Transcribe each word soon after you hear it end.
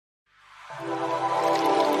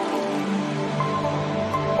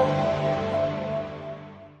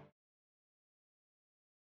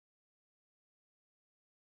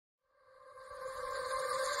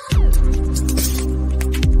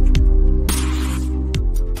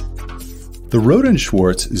The Rohde &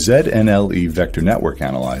 Schwarz ZNLE Vector Network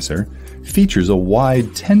Analyzer features a wide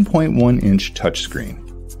 10.1-inch touchscreen.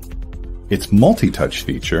 Its multi-touch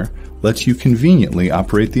feature lets you conveniently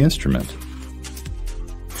operate the instrument.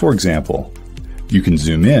 For example, you can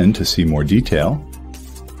zoom in to see more detail,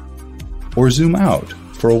 or zoom out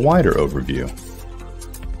for a wider overview.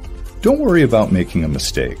 Don't worry about making a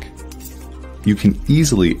mistake. You can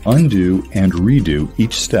easily undo and redo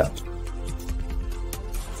each step.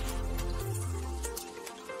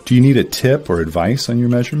 Do you need a tip or advice on your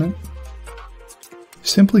measurement?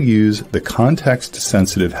 Simply use the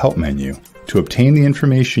context-sensitive help menu to obtain the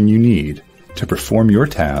information you need to perform your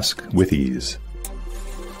task with ease.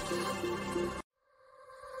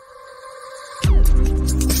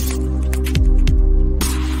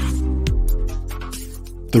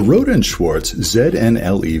 The Rohde & Schwarz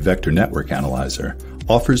ZNLE Vector Network Analyzer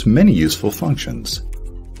offers many useful functions,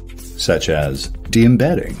 such as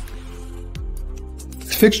de-embedding,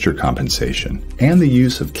 fixture compensation, and the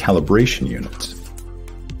use of calibration units.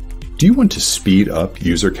 Do you want to speed up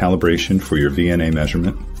user calibration for your VNA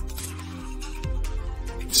measurement?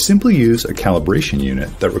 Simply use a calibration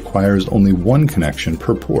unit that requires only one connection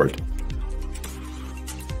per port.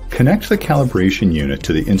 Connect the calibration unit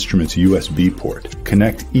to the instrument's USB port,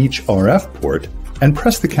 connect each RF port, and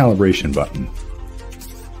press the calibration button.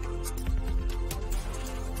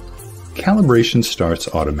 Calibration starts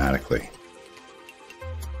automatically.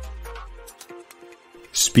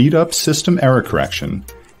 Speed up system error correction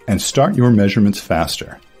and start your measurements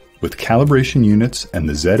faster with calibration units and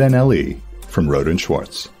the ZNLE from Rohde &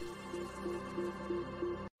 Schwarz.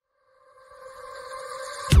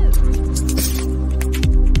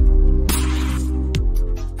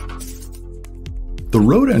 The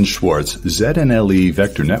Rohde & Schwarz ZNLE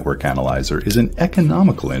Vector Network Analyzer is an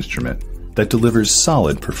economical instrument that delivers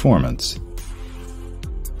solid performance.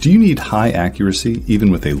 Do you need high accuracy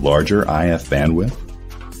even with a larger IF bandwidth?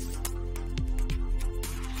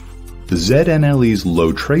 The ZNLE's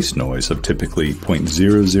low trace noise of typically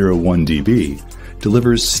 0.001 dB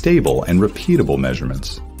delivers stable and repeatable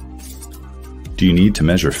measurements. Do you need to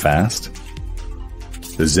measure fast?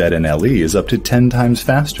 The ZNLE is up to 10 times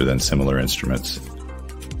faster than similar instruments.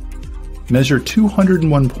 Measure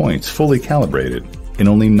 201 points fully calibrated in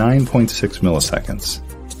only 9.6 milliseconds.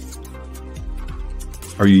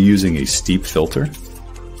 Are you using a steep filter?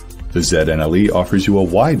 The ZNLE offers you a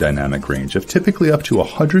wide dynamic range of typically up to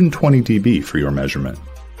 120 dB for your measurement.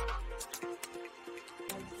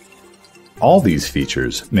 All these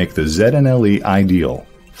features make the ZNLE ideal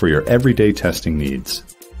for your everyday testing needs.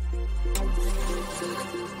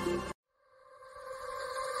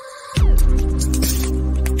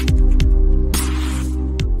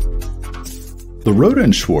 The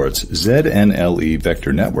Rohde & Schwarz ZNLE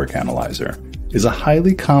Vector Network Analyzer is a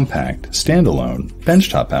highly compact, standalone,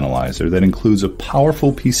 benchtop analyzer that includes a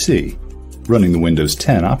powerful PC running the Windows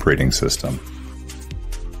 10 operating system.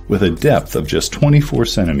 With a depth of just 24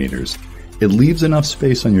 centimeters, it leaves enough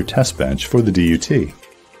space on your test bench for the DUT.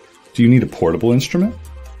 Do you need a portable instrument?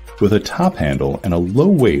 With a top handle and a low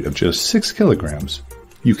weight of just 6 kilograms,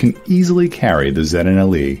 you can easily carry the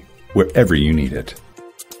ZNLE wherever you need it.